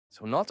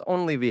So not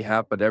only we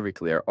have every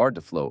clear order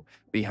flow,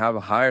 we have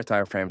higher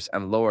time frames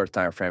and lower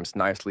time frames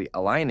nicely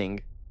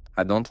aligning.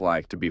 I don't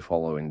like to be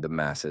following the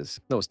masses.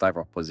 Those type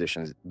of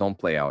positions don't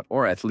play out,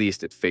 or at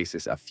least it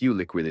faces a few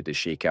liquidity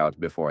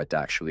shakeouts before it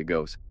actually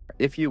goes.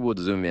 If you would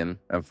zoom in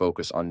and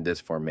focus on this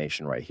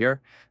formation right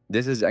here,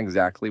 this is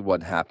exactly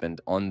what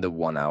happened on the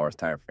 1 hour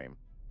time frame.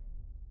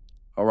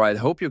 Alright,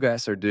 hope you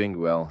guys are doing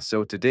well.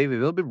 So today we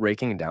will be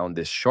breaking down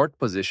this short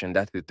position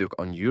that we took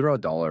on euro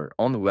dollar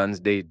on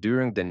Wednesday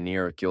during the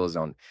near kill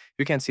zone.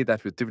 You can see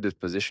that we took this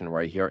position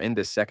right here in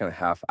the second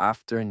half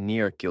after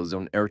near kill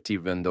zone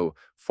RT window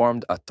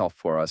formed a top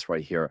for us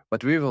right here.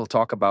 But we will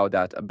talk about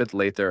that a bit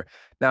later.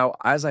 Now,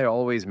 as I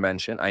always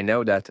mention, I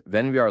know that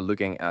when we are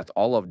looking at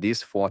all of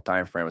these 4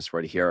 time frames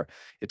right here,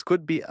 it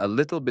could be a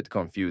little bit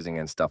confusing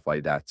and stuff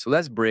like that. So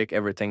let's break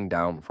everything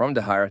down from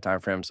the higher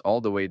time frames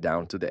all the way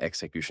down to the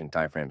execution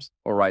time frames.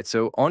 All right,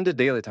 so on the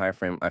daily time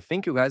frame, I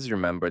think you guys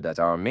remember that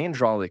our main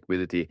draw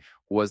liquidity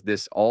was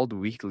this old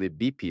weekly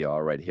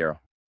BPR right here.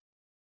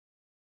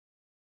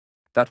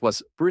 That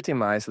was pretty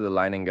nicely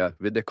lining up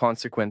with the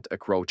consequent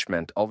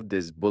encroachment of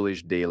this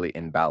bullish daily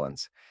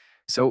imbalance.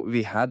 So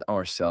we had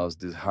ourselves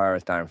this higher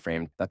time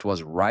frame that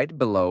was right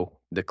below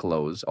the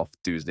close of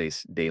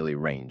Tuesday's daily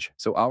range.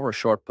 So our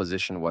short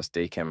position was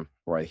taken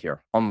right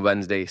here on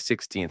Wednesday,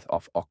 16th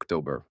of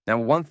October. Now,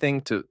 one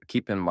thing to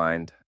keep in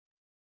mind,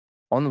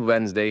 on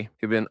Wednesday,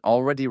 we've been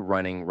already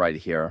running right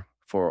here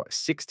for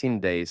 16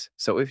 days.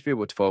 So if we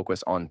would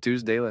focus on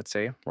Tuesday, let's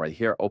say, right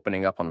here,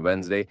 opening up on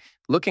Wednesday,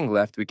 looking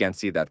left, we can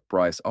see that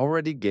price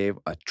already gave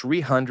a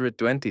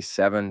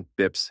 327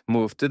 pips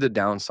move to the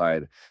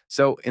downside.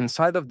 So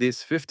inside of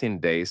these 15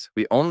 days,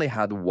 we only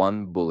had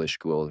one bullish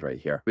close right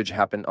here, which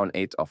happened on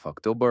 8th of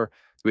October,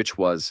 which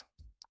was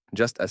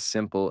just a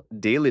simple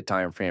daily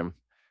time frame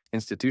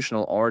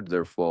institutional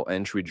order flow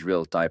entry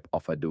drill type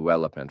of a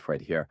development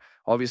right here.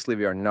 Obviously,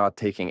 we are not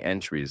taking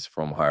entries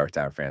from higher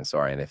time frames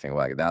or anything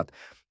like that,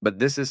 but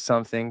this is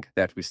something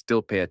that we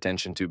still pay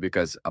attention to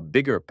because a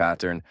bigger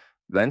pattern,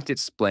 when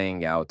it's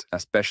playing out,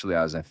 especially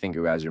as I think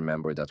you guys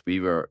remember that we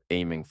were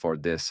aiming for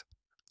this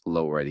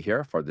low right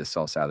here for the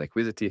sell side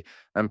liquidity,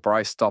 and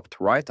price stopped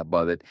right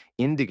above it,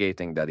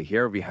 indicating that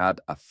here we had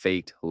a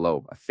fake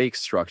low, a fake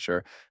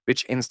structure,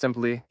 which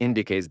instantly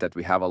indicates that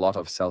we have a lot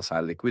of sell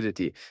side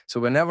liquidity. So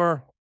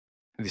whenever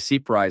we see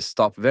price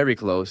stop very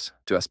close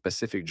to a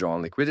specific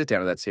drawn liquidity,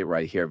 and let's say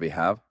right here we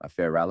have a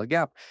fair value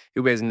gap,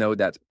 you guys know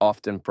that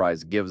often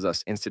price gives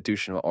us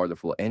institutional order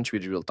flow entry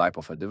drill type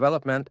of a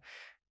development,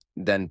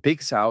 then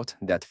picks out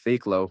that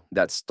fake low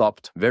that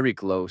stopped very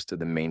close to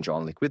the main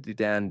drawn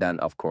liquidity, and then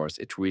of course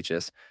it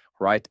reaches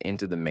right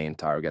into the main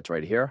target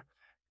right here,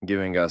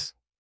 giving us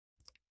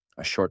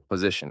a short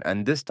position.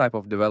 And this type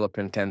of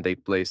development can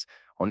take place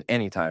on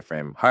any time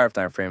frame, higher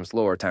time frames,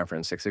 lower time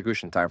frames,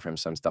 execution time frames,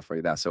 some stuff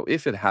like that. So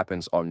if it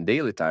happens on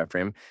daily time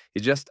frame,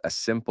 it's just a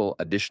simple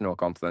additional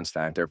confidence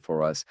factor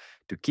for us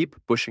to keep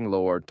pushing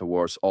lower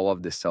towards all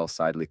of the sell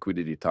side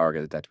liquidity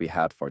target that we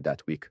had for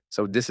that week.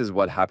 So this is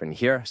what happened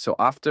here. So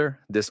after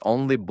this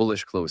only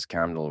bullish close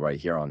candle right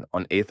here on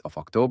 8th of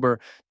October,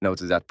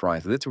 notice that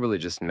price literally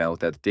just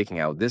melted, taking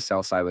out this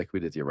sell side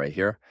liquidity right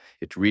here.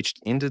 It reached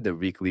into the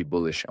weekly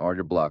bullish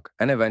order block,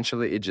 and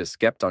eventually it just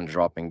kept on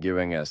dropping,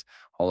 giving us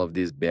all of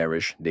these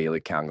bearish daily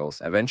candles.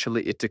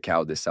 Eventually, it took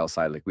out the sell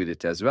side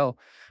liquidity as well,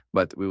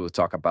 but we will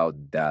talk about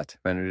that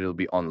when it will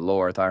be on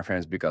lower time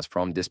frames because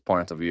from this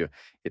point of view,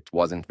 it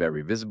wasn't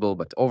very visible.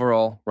 But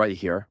overall, right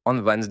here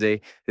on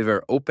Wednesday, we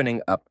were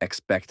opening up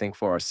expecting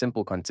for a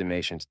simple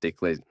continuation to take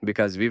place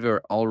because we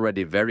were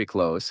already very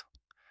close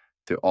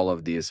to all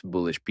of these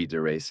bullish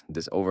Peter rays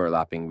this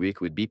overlapping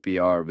week with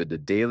BPR with the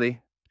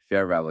daily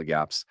fair value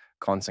gaps,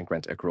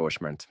 consequent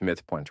encroachment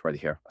midpoint right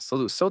here.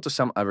 So to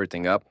sum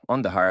everything up,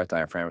 on the higher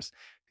time frames,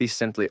 we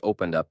simply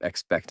opened up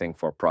expecting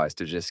for price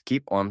to just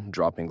keep on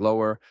dropping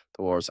lower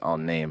towards our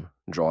name,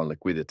 draw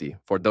liquidity.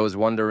 For those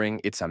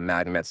wondering, it's a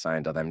magnet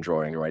sign that I'm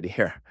drawing right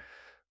here.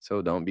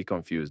 So don't be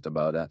confused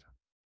about that.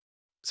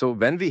 So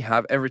when we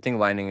have everything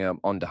lining up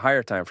on the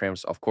higher time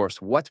frames, of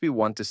course, what we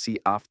want to see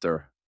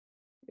after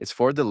it's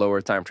for the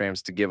lower time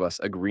frames to give us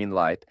a green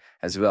light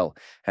as well.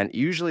 And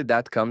usually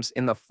that comes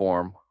in the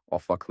form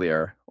of a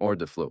clear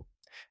order flow.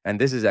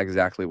 And this is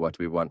exactly what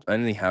we want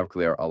when we have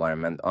clear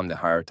alignment on the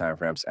higher time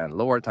frames and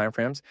lower time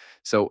frames.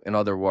 So in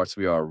other words,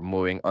 we are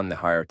moving on the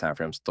higher time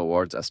frames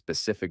towards a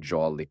specific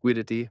draw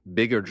liquidity,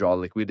 bigger draw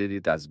liquidity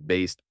that's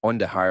based on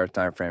the higher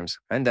time frames.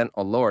 And then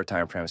on lower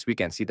time frames, we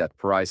can see that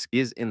price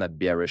is in a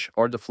bearish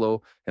order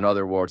flow. In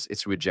other words,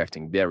 it's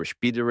rejecting bearish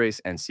P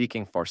rays and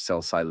seeking for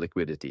sell side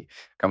liquidity.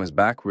 Comes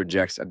back,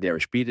 rejects a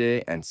bearish P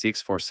day and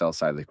seeks for sell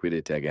side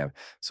liquidity again.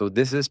 So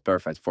this is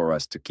perfect for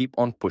us to keep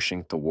on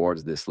pushing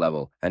towards this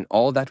level. And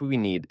all that we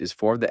need is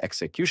for the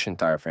execution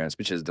time frames,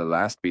 which is the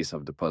last piece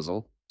of the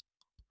puzzle,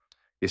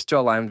 is to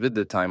align with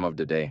the time of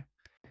the day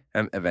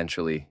and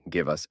eventually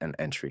give us an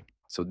entry.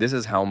 So this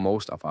is how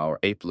most of our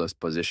A+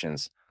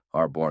 positions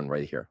are born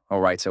right here.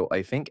 All right, so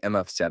I think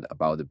MF said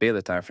about the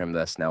beta time frame.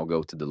 Let's now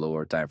go to the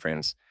lower time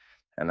frames.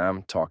 And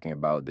I'm talking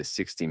about the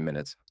 60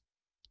 minutes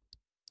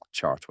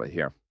chart right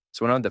here.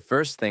 So one of the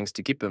first things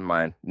to keep in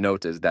mind,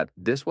 notice that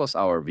this was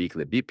our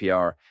weekly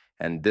BPR,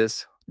 and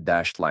this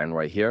dashed line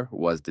right here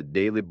was the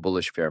daily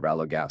bullish fair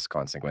value gas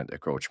consequent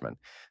encroachment.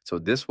 So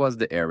this was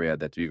the area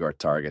that we were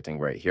targeting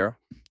right here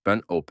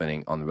when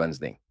opening on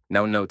Wednesday.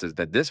 Now notice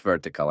that this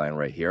vertical line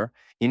right here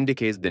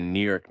indicates the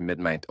New York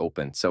midnight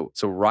open. So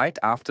right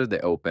after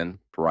the open,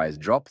 price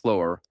dropped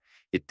lower.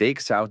 It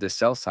takes out the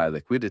sell side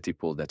liquidity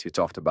pool that we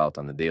talked about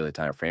on the daily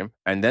time frame,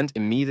 and then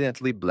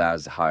immediately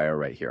blasts higher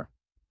right here.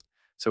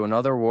 So in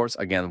other words,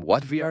 again,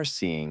 what we are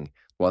seeing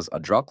was a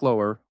drop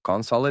lower,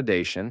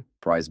 consolidation,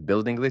 price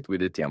building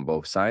liquidity on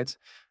both sides.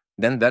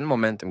 Then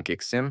momentum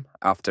kicks in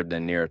after the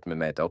near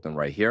midnight open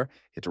right here.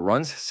 It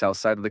runs sell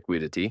side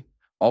liquidity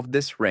of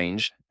this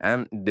range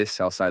and this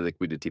sell side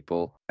liquidity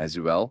pool as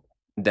well.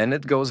 Then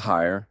it goes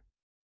higher,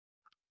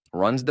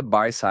 runs the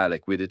buy side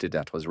liquidity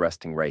that was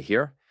resting right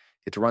here.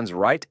 It runs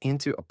right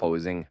into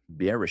opposing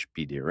bearish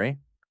PD ray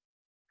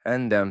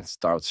and then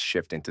starts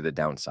shifting to the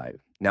downside.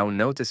 Now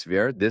notice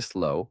where this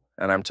low,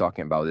 and I'm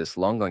talking about this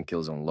long on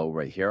kill zone low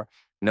right here,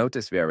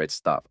 notice where it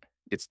stopped.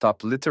 It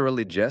stopped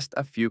literally just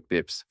a few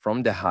pips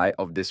from the high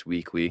of this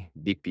weekly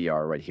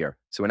BPR right here.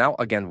 So now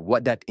again,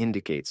 what that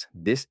indicates?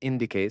 This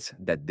indicates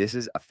that this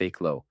is a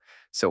fake low.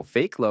 So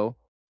fake low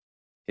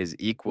is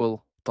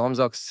equal thumbs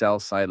up sell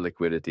side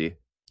liquidity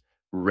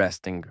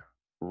resting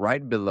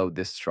right below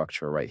this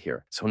structure right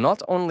here. So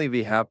not only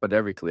we have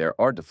very clear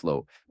order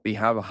flow, we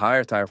have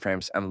higher time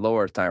frames and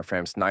lower time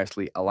frames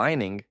nicely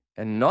aligning.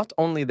 And not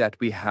only that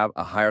we have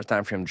a higher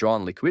time frame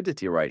drawn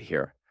liquidity right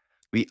here,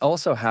 we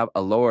also have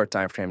a lower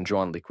time frame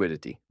drawn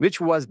liquidity, which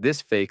was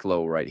this fake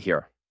low right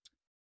here.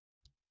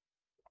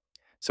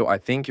 So I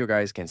think you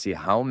guys can see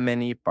how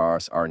many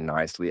pairs are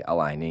nicely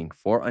aligning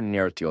for a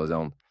near teal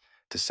zone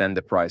to send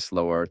the price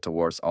lower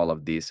towards all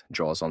of these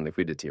draws on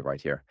liquidity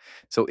right here.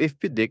 So if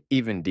we dig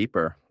even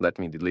deeper, let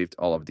me delete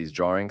all of these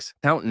drawings.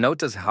 Now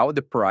notice how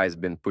the price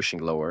been pushing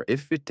lower.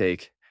 If we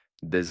take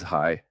this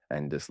high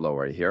and this low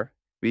right here,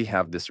 we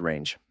have this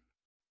range.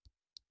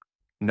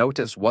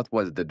 Notice what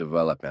was the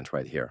development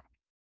right here.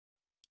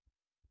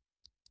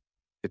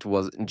 It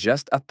was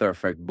just a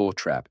perfect bull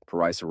trap.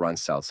 Price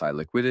runs sell side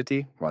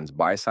liquidity, runs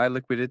buy side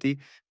liquidity.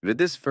 With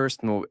this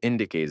first move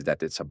indicates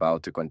that it's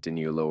about to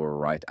continue lower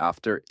right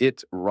after.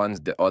 It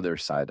runs the other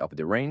side of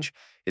the range.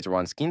 It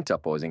runs into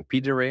opposing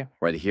PD ray.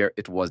 Right here,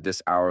 it was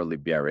this hourly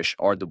bearish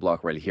order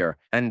block right here.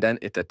 And then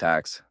it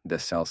attacks the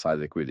sell side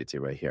liquidity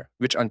right here,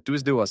 which on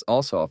Tuesday was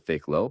also a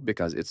fake low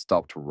because it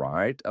stopped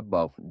right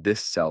above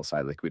this sell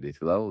side liquidity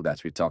low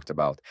that we talked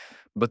about.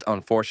 But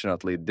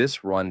unfortunately,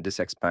 this run, this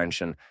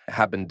expansion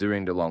happened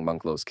during the long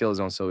close kill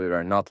zone, so we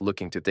are not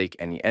looking to take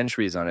any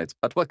entries on it.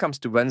 But what comes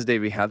to Wednesday,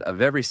 we had a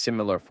very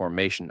similar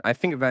formation. I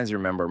think if you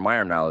remember my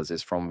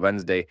analysis from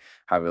Wednesday,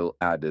 I will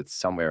add it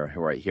somewhere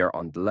right here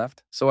on the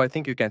left. So I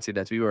think you can see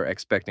that we were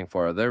expecting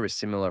for a very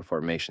similar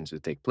formation to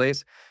take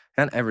place,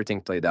 and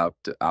everything played out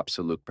to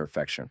absolute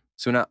perfection.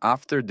 So now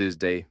after this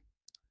day,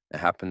 it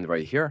happened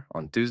right here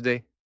on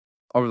Tuesday.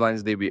 On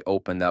Wednesday, we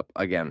opened up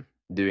again,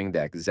 doing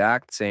the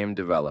exact same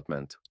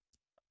development.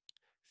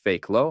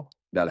 Fake low,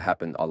 that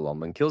happened on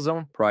London kill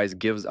zone. Price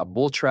gives a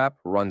bull trap,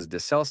 runs the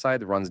sell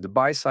side, runs the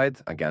buy side,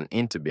 again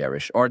into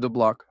bearish order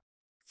block,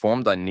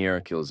 formed a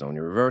near kill zone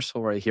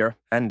reversal right here,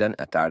 and then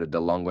attacked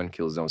the long one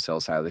kill zone sell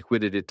side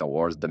liquidity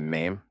towards the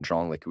main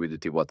drawn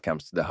liquidity what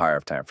comes to the higher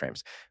time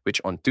frames,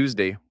 which on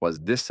Tuesday was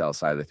this sell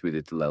side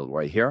liquidity level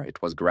right here.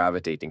 It was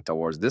gravitating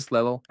towards this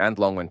level, and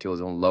long one kill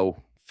zone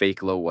low,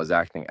 fake low, was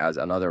acting as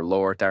another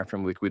lower time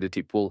frame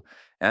liquidity pool.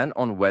 And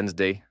on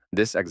Wednesday,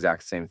 this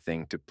exact same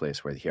thing took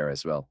place right here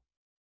as well.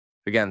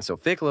 Again, so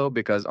fake low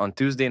because on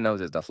Tuesday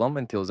notice that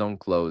long kill zone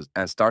closed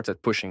and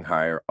started pushing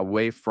higher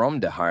away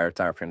from the higher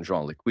time frame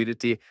drawn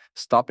liquidity,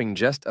 stopping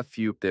just a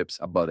few pips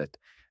above it.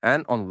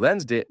 And on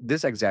Wednesday,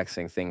 this exact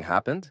same thing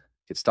happened.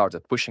 It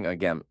started pushing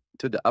again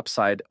to the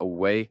upside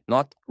away,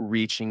 not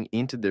reaching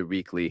into the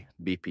weekly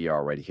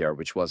BPR right here,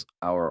 which was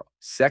our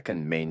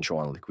second main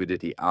drawn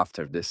liquidity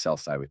after this sell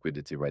side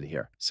liquidity right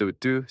here. So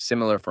two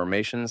similar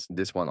formations,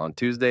 this one on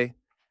Tuesday,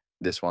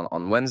 this one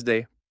on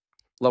Wednesday.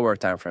 Lower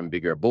time frame,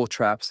 bigger bull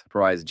traps,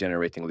 price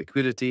generating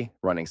liquidity,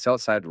 running sell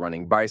side,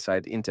 running buy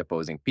side,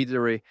 interposing PD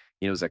ray,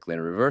 use a clean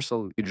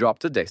reversal. You drop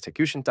to the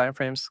execution time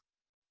frames,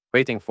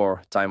 waiting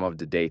for time of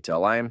the day to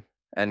align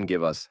and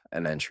give us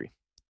an entry.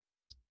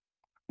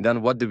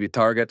 Then what do we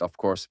target? Of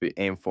course, we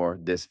aim for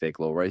this fake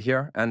low right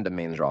here and the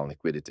main drawn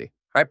liquidity.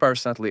 I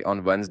personally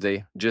on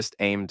Wednesday just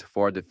aimed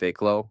for the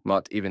fake low,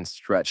 not even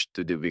stretched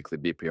to the weekly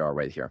BPR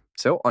right here.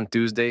 So on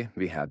Tuesday,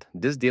 we had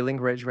this dealing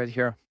range right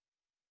here.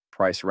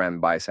 Price ran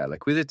buy side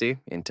liquidity,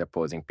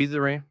 interposing PD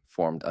ray,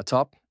 formed a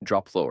top,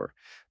 dropped lower.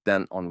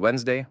 Then on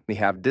Wednesday, we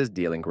have this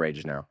dealing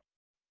range now.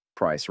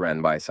 Price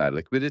ran buy side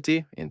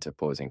liquidity,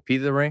 interposing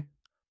PD ray,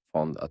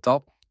 formed a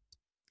top,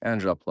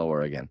 and dropped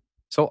lower again.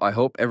 So I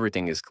hope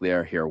everything is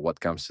clear here what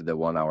comes to the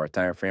 1 hour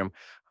time frame.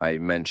 I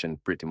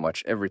mentioned pretty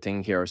much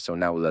everything here. So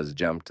now let's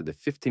jump to the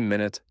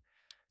 15-minute.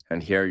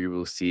 And here you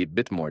will see a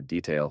bit more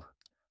detail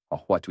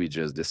of what we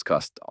just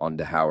discussed on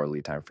the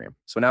hourly time frame.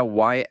 So now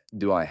why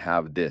do I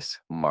have this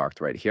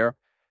marked right here?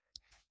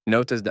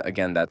 Notice that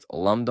again that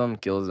London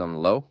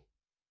killzone low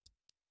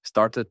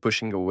started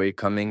pushing away,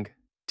 coming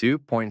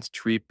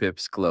 2.3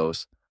 pips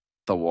close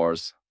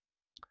towards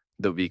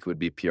the week would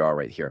be PR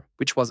right here,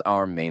 which was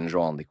our main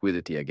draw on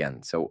liquidity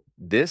again. So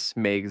this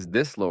makes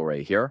this low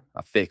right here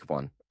a fake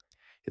one.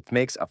 It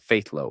makes a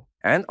fake low.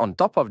 And on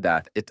top of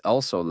that, it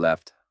also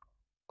left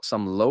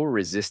some low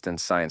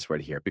resistance signs right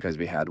here because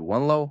we had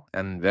one low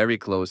and very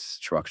close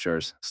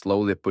structures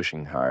slowly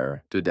pushing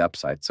higher to the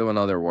upside. So in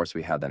other words,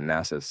 we had a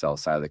massive sell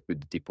side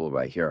liquidity pool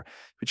right here,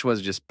 which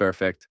was just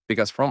perfect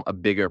because from a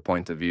bigger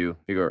point of view,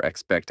 we were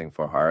expecting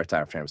for higher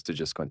time frames to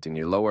just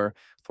continue lower,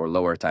 for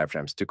lower time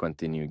frames to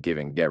continue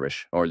giving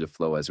garish or the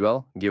flow as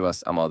well, give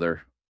us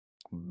another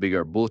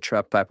bigger bull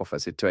trap type of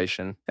a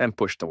situation and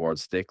push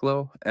towards take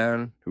low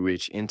and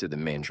reach into the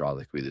main draw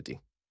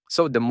liquidity.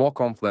 So the more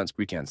confluence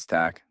we can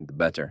stack, the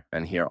better.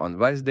 And here on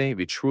Wednesday,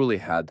 we truly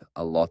had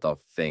a lot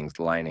of things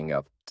lining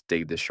up to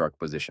take this short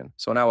position.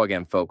 So now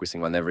again,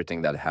 focusing on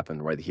everything that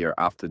happened right here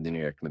after the New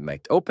York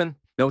midnight open,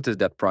 notice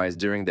that price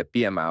during the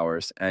PM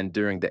hours and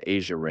during the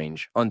Asia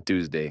range on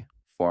Tuesday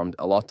formed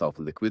a lot of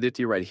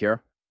liquidity right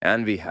here.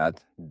 And we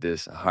had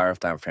this higher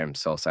time frame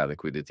sell side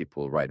liquidity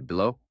pool right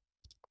below.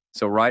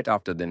 So right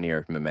after the New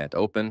York midnight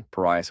open,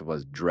 price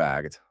was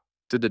dragged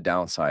to the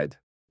downside,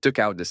 took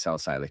out the sell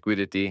side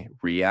liquidity,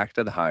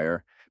 reacted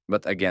higher.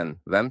 But again,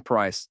 when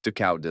price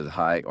took out this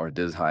high or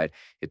this high,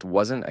 it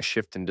wasn't a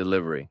shift in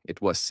delivery. It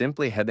was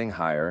simply heading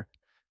higher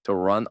to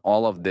run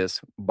all of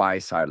this buy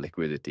side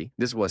liquidity.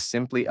 This was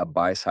simply a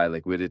buy side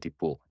liquidity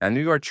pool. And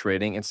we were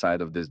trading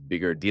inside of this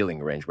bigger dealing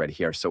range right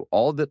here. So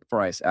all that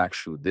price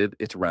actually did,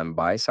 it ran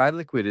buy side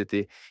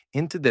liquidity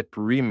into the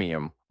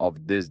premium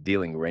of this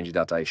dealing range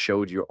that I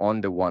showed you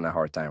on the 1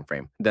 hour time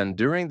frame. Then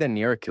during the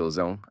near kill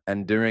zone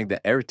and during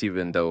the RT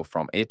window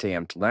from 8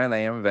 a.m. to 9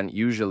 a.m. when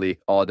usually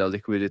all the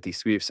liquidity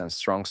sweeps and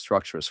strong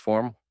structures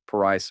form,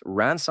 price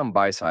ran some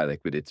buy side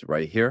liquidity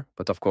right here.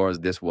 But of course,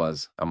 this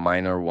was a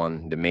minor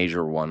one, the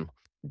major one,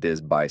 this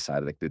buy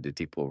side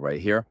liquidity pool right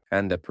here,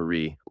 and the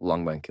pre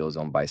long band kills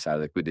on buy side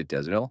liquidity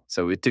as well.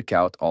 So we took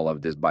out all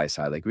of this buy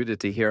side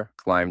liquidity here,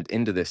 climbed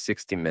into the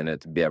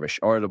 60-minute bearish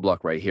order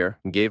block right here,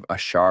 gave a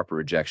sharp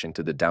rejection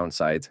to the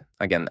downside.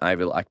 Again, I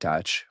will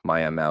attach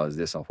my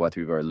analysis of what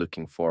we were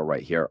looking for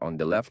right here on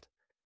the left.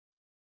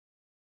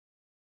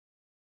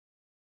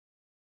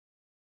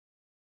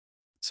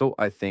 So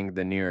I think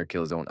the near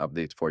kill zone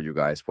update for you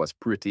guys was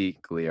pretty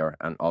clear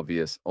and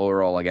obvious.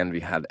 Overall, again, we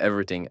had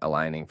everything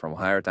aligning from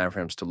higher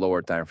timeframes to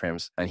lower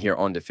timeframes. And here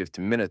on the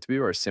 15-minute, we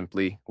were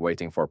simply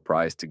waiting for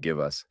price to give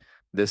us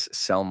this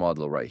sell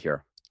model right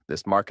here,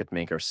 this market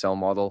maker sell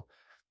model,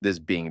 this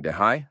being the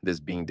high, this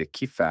being the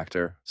key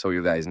factor. So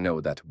you guys know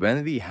that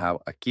when we have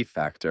a key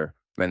factor,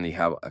 when we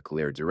have a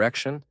clear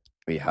direction,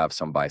 we have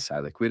some buy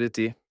side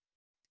liquidity.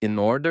 In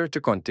order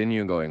to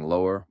continue going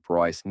lower,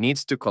 price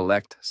needs to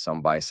collect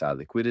some buy-side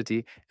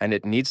liquidity and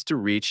it needs to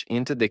reach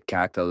into the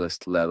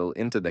catalyst level,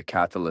 into the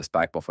catalyst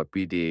type of a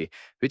PDA,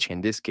 which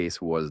in this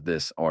case was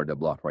this order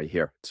block right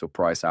here. So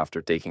price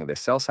after taking the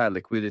sell-side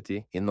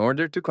liquidity, in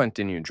order to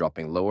continue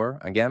dropping lower,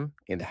 again,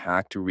 it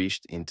had to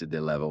reach into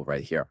the level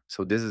right here.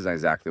 So this is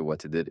exactly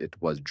what it did.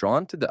 It was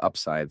drawn to the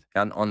upside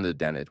and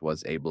then it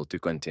was able to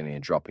continue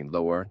dropping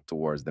lower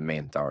towards the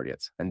main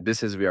targets. And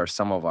this is where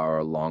some of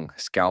our long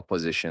scalp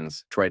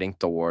positions trading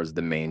towards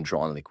the main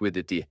drawn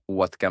liquidity.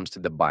 What comes to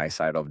the buy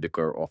side of the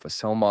curve of a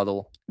sell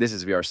model, this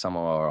is where some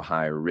of our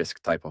high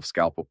risk type of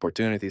scalp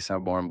opportunities are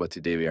born, but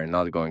today we are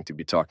not going to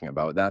be talking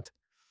about that.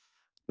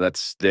 Let's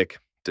stick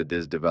to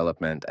this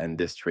development and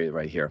this trade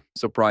right here.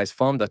 So price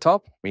from the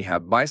top, we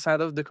have buy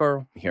side of the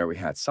curve. Here we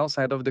had sell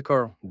side of the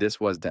curve. This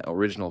was the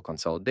original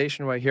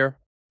consolidation right here.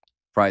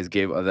 Price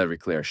gave a very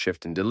clear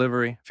shift in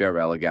delivery, fair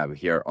value gap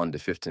here on the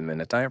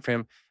 15-minute time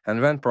frame, and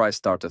when price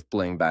started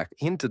pulling back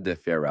into the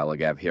fair value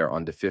gap here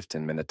on the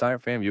 15-minute time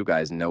frame, you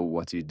guys know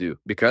what you do.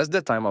 Because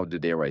the time of the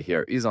day right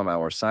here is on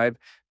our side,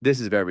 this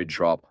is where we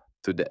drop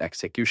to the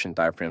execution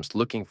time frames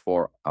looking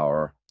for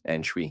our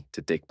entry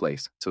to take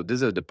place. So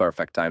this is the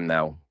perfect time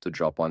now to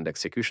drop on the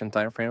execution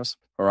time frames.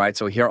 All right,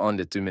 so here on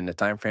the 2-minute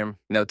time frame,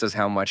 notice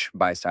how much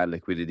buy side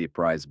liquidity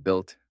price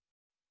built,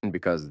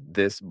 because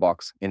this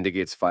box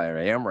indicates 5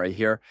 a.m. right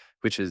here,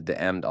 which is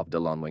the end of the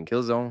London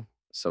kill zone.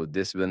 So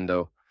this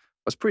window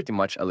was pretty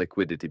much a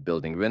liquidity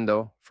building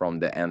window from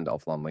the end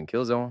of London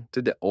kill zone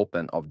to the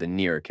open of the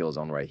near kill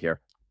zone right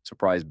here. So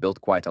price built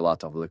quite a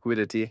lot of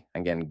liquidity,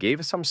 again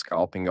gave some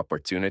scalping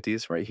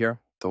opportunities right here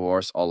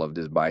towards all of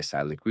this buy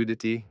side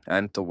liquidity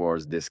and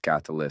towards this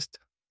catalyst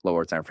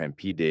lower time frame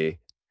PDA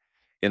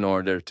in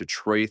order to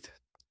trade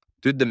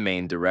to the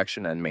main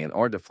direction and main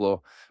order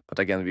flow. But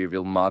again, we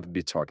will not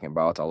be talking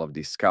about all of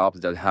these scalps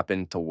that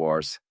happen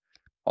towards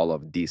all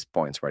of these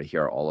points right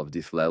here, all of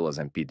these levels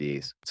and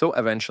PDAs. So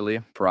eventually,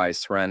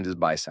 price ran this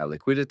buy side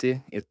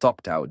liquidity. It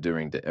topped out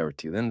during the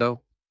RT window,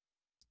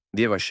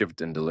 gave a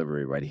shift in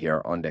delivery right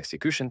here on the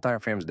execution time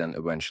frames, then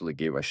eventually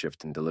gave a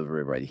shift in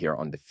delivery right here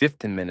on the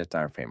 15-minute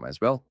time frame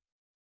as well.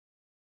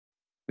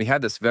 We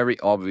had this very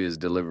obvious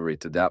delivery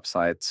to the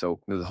upside, so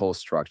the whole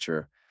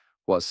structure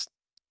was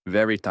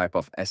very type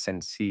of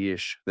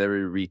SNC-ish,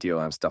 very retail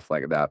and stuff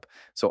like that.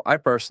 So I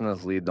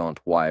personally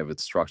don't vibe with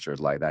structures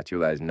like that.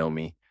 You guys know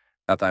me,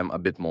 that I'm a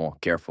bit more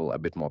careful, a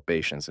bit more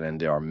patient, and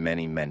there are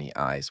many, many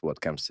eyes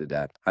what comes to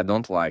that. I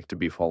don't like to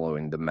be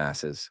following the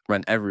masses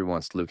when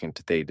everyone's looking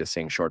to take the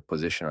same short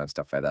position and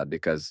stuff like that,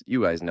 because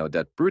you guys know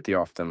that pretty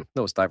often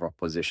those type of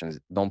positions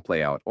don't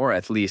play out, or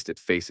at least it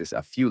faces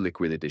a few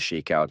liquidity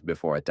shakeouts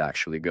before it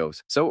actually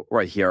goes. So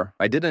right here,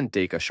 I didn't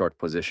take a short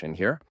position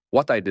here.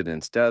 What I did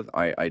instead,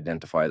 I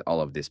identified all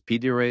of these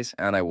PD rays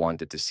and I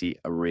wanted to see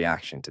a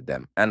reaction to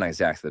them. And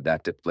exactly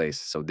that took place.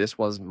 So this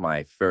was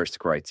my first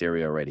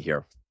criteria right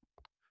here.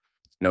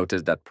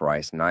 Notice that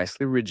price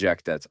nicely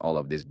rejected all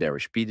of these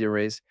bearish PD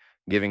rays,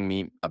 giving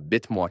me a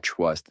bit more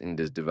trust in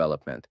this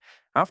development.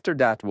 After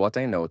that, what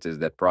I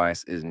noticed that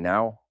price is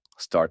now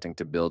starting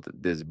to build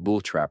this bull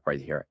trap right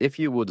here. If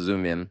you would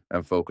zoom in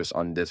and focus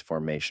on this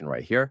formation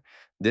right here,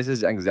 this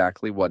is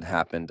exactly what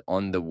happened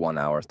on the 1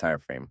 hour time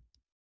frame.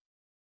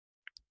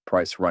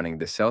 Price running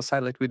the sell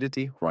side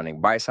liquidity,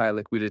 running buy side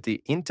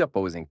liquidity into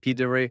opposing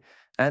PD ray,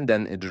 and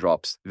then it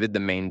drops with the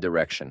main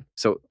direction.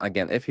 So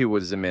again, if you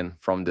would zoom in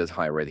from this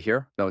high right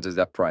here, notice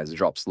that price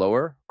drops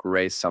lower,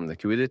 creates some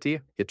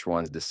liquidity, it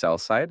runs the sell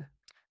side,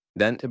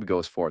 then it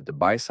goes for the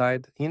buy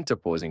side, into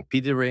opposing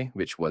PD ray,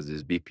 which was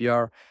this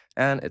BPR,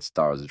 and it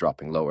starts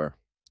dropping lower.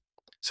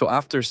 So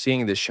after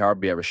seeing this sharp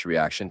bearish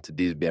reaction to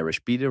these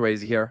bearish PD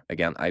rays here,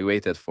 again, I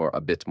waited for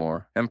a bit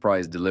more and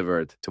price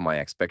delivered to my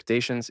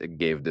expectations. It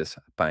gave this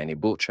tiny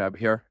bull trap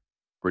here,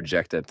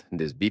 rejected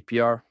this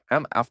BPR.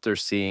 And after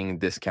seeing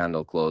this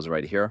candle close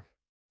right here,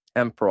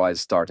 and price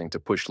starting to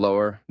push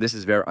lower, this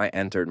is where I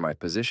entered my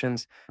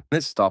positions.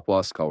 This stop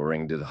loss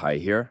covering the high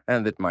here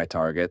and with my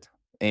target,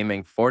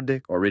 aiming for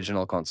the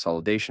original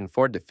consolidation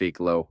for the fake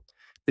low,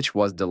 which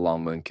was the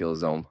long moon kill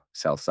zone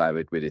sell side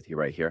liquidity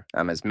right here.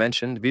 And as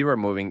mentioned, we were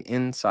moving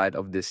inside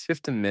of this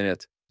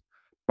 15-minute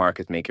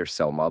market maker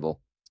sell model.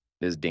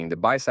 This being the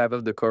buy side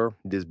of the curve,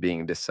 this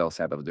being the sell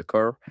side of the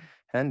curve,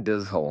 and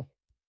this whole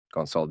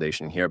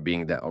consolidation here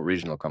being the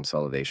original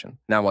consolidation.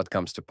 Now what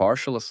comes to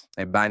partials,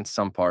 I banked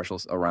some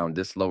partials around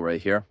this low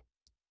right here.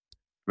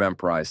 When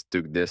price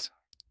took this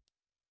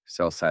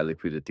sell side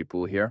liquidity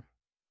pool here,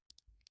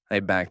 I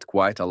banked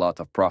quite a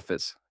lot of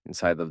profits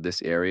inside of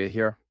this area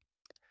here,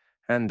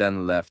 and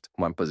then left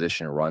one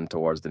position run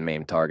towards the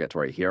main target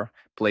right here,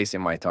 placing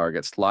my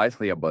target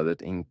slightly above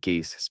it in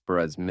case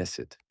spreads miss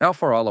it. Now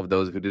for all of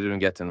those who didn't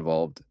get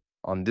involved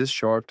on this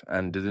short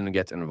and didn't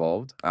get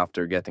involved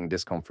after getting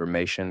this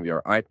confirmation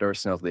where I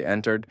personally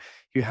entered,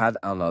 you had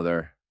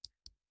another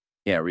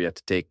area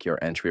to take your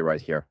entry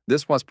right here.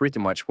 This was pretty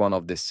much one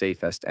of the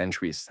safest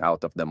entries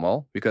out of them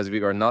all, because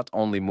we are not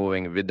only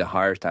moving with the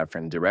higher time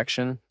frame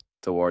direction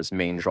towards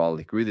main draw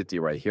liquidity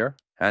right here,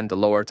 and the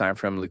lower time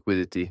frame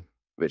liquidity,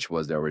 which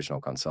was the original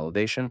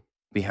consolidation,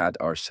 we had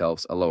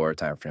ourselves a lower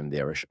time frame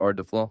bearish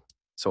order flow.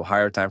 So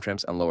higher time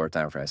frames and lower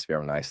time frames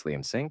were nicely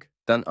in sync.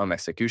 Then on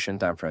execution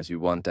time frames, we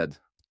wanted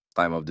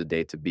time of the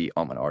day to be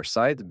on our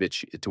side,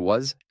 which it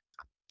was.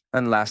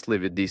 And lastly,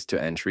 with these two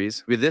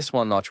entries, with this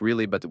one, not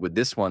really, but with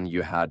this one,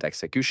 you had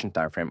execution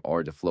time frame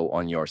or the flow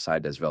on your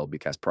side as well,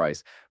 because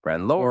price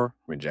ran lower,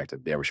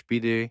 rejected bearish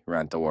PD,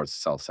 ran towards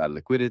sell side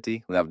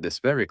liquidity, left this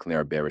very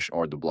clear bearish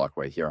order block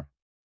right here.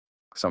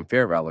 Some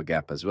fair value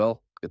gap as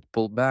well. It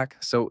pulled back,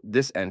 so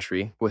this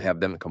entry would have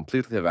been a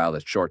completely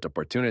valid short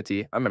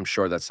opportunity. I'm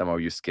sure that some of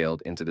you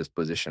scaled into this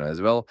position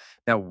as well.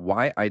 Now,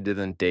 why I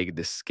didn't take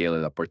this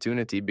scaled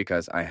opportunity?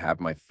 Because I have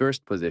my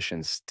first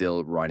position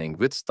still running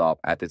with stop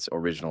at its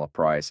original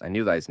price, and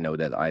you guys know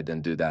that I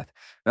didn't do that.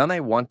 Then I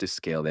want to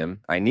scale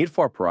in. I need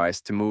for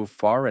price to move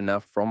far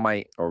enough from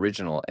my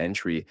original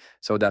entry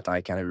so that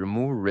I can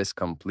remove risk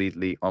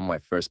completely on my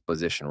first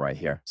position right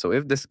here. So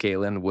if the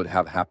scale in would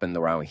have happened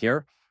around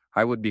here,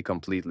 I would be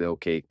completely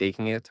okay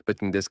taking it,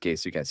 but in this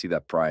case, you can see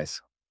that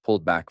price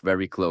pulled back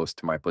very close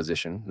to my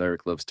position, very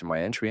close to my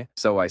entry.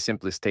 So I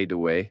simply stayed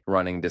away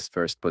running this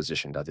first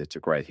position that it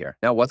took right here.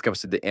 Now, what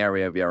comes to the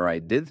area where I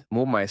did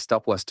move my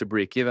stop loss to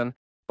break even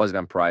was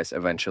when price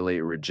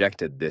eventually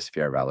rejected this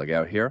fair value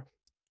gap here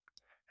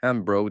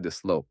and broke the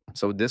slope.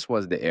 So this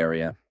was the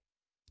area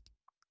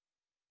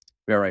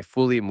where I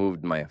fully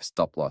moved my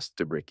stop loss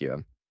to break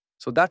even.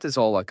 So that is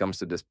all that comes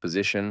to this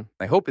position.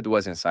 I hope it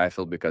was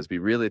insightful because we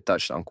really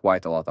touched on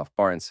quite a lot of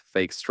points: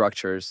 fake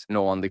structures,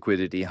 no on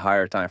liquidity,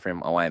 higher time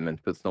frame alignment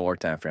with lower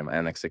time frame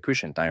and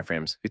execution time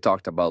frames. We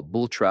talked about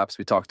bull traps,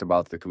 we talked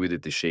about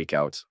liquidity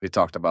shakeouts, we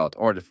talked about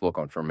order flow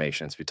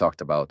confirmations, we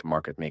talked about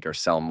market maker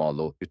sell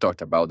model, we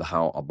talked about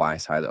how a buy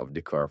side of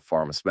the curve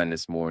forms when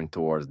it's moving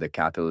towards the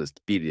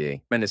catalyst PDA,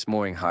 when it's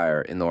moving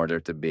higher in order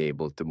to be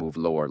able to move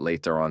lower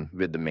later on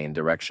with the main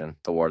direction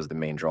towards the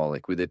main draw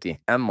liquidity,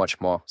 and much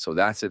more. So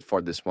that's it for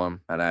this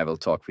one, and I will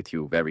talk with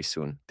you very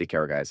soon. Take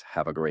care, guys.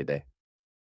 Have a great day.